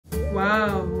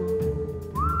Wow.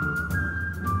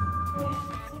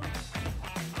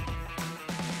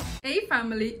 Hey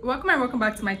family, welcome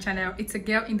back to my channel. It's a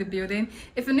girl in the building.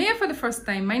 If you're new here for the first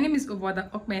time, my name is Obwada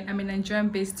Okmen. I'm a Nigerian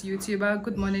based YouTuber.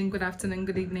 Good morning, good afternoon,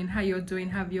 good evening. How you're doing?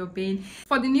 How have you been?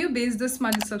 For the newbies, just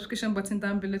smash the subscription button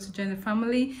down below to join the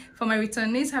family. For my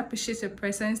returnees, I appreciate your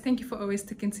presence. Thank you for always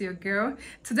sticking to your girl.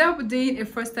 Today I'll be doing a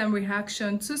first time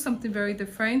reaction to something very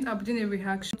different. I'll be doing a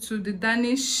reaction to the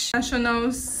Danish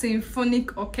National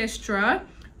Symphonic Orchestra,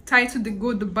 titled The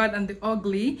Good, the Bad and the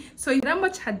Ugly. So without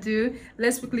much ado,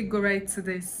 let's quickly go right to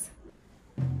this.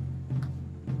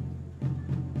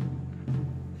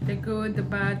 The Good, the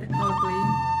Bad, the Ugly.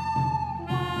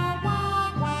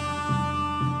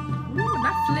 Ooh,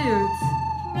 that flute.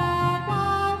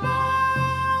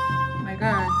 My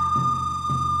God.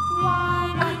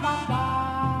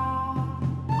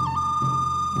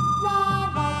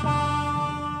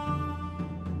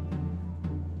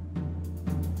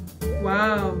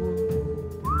 Wow.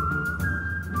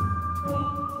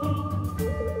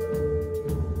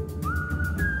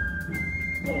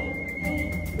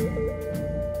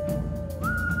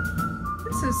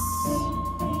 This is,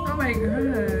 oh my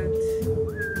God.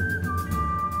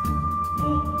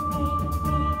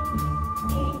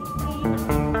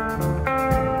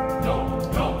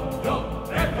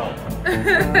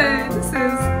 This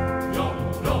is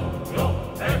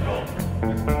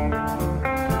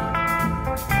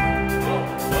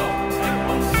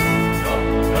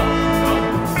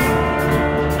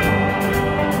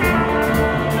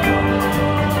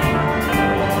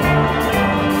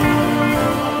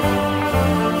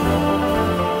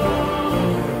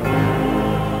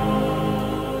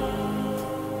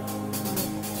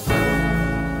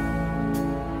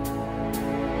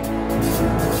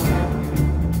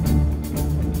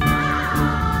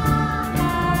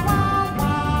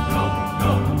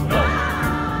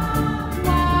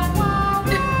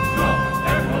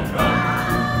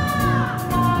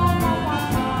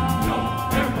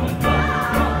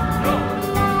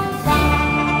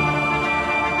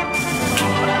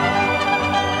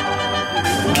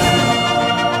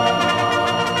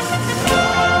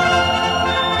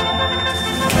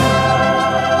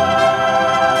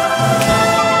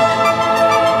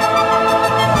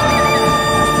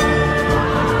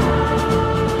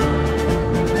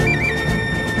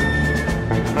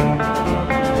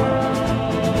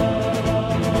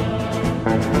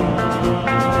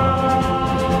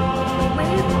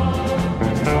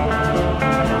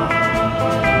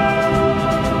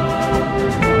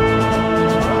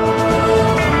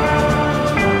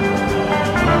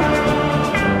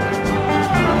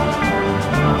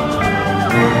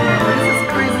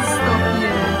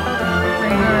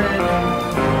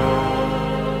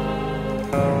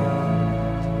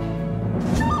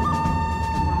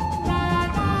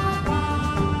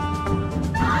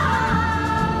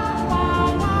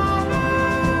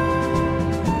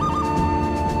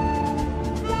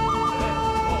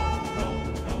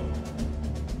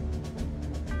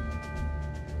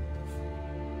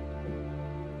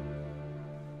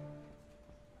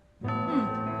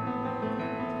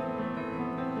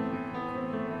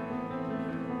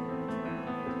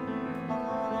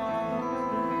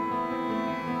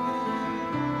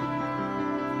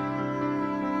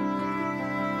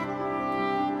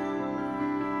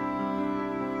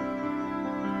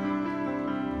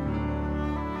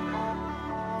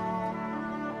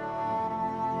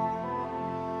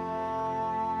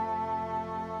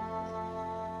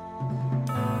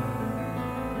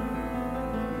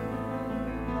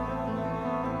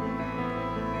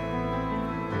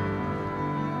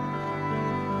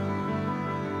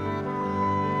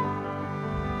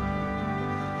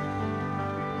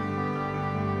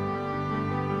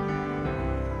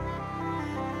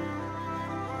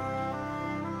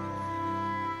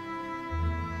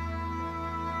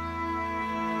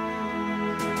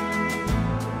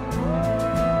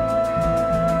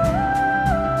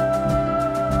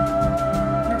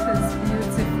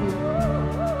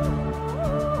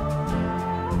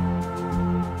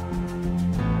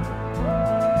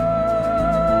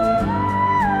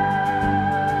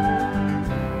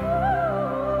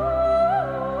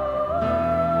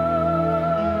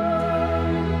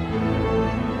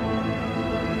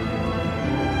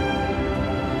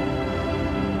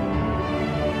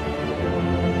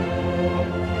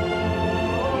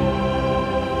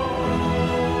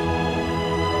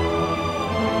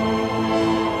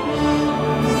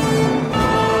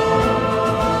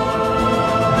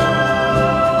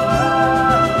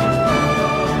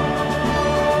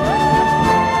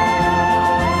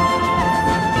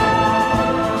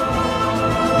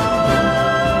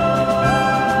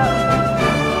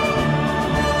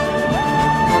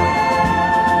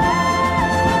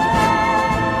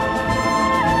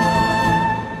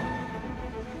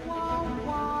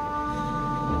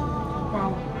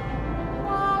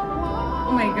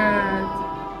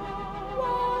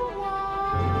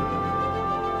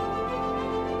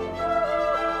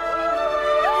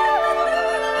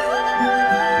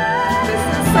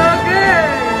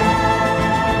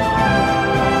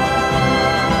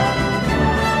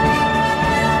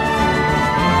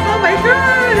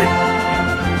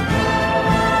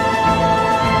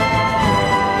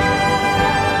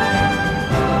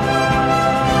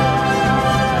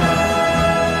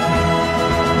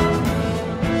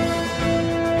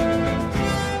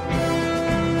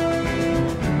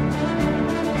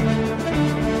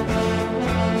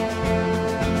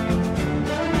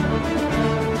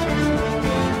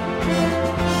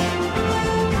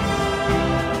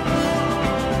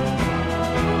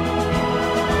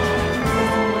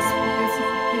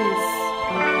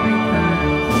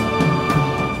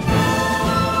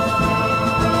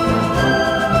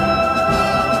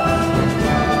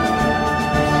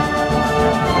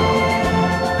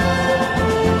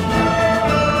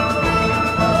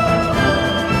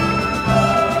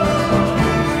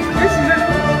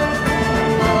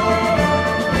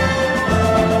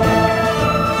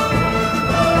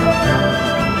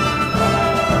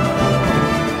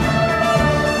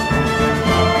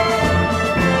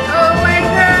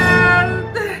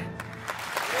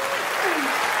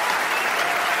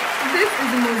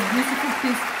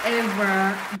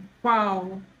over.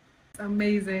 Wow,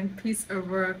 amazing piece of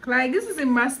work. Like, this is a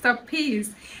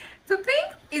masterpiece. To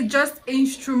think it's just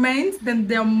instruments, then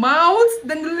their mouths,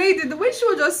 then the lady, the way she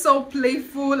was just so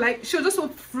playful, like she was just so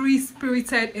free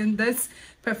spirited in this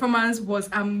performance was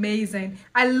amazing.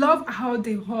 I love how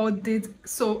they all did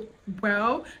so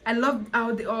well. I love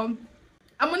how they all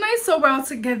harmonized so well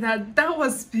together. That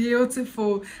was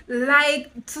beautiful.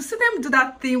 Like, to see them do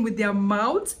that thing with their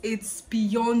mouths, it's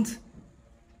beyond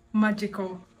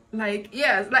magical. Like,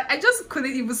 yes, like I just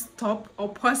couldn't even stop or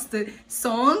pause the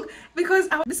song because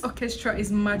this orchestra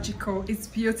is magical, it's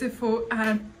beautiful,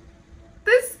 and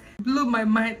this blew my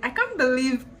mind. I can't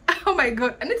believe, oh my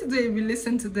god, I need to do a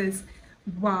re-listen to this.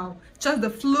 Wow, just the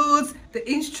flutes, the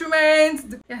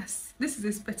instruments, yes, this is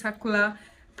a spectacular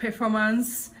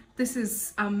performance. This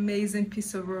is amazing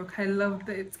piece of work. I loved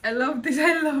it. I loved it.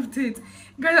 I loved it.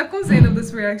 Guys, I can't say enough of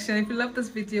this reaction. If you love this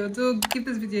video, do give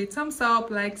this video a thumbs up,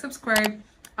 like, subscribe.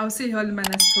 I'll see you all in my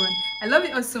next one. I love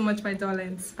you all so much, my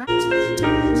darlings. Bye.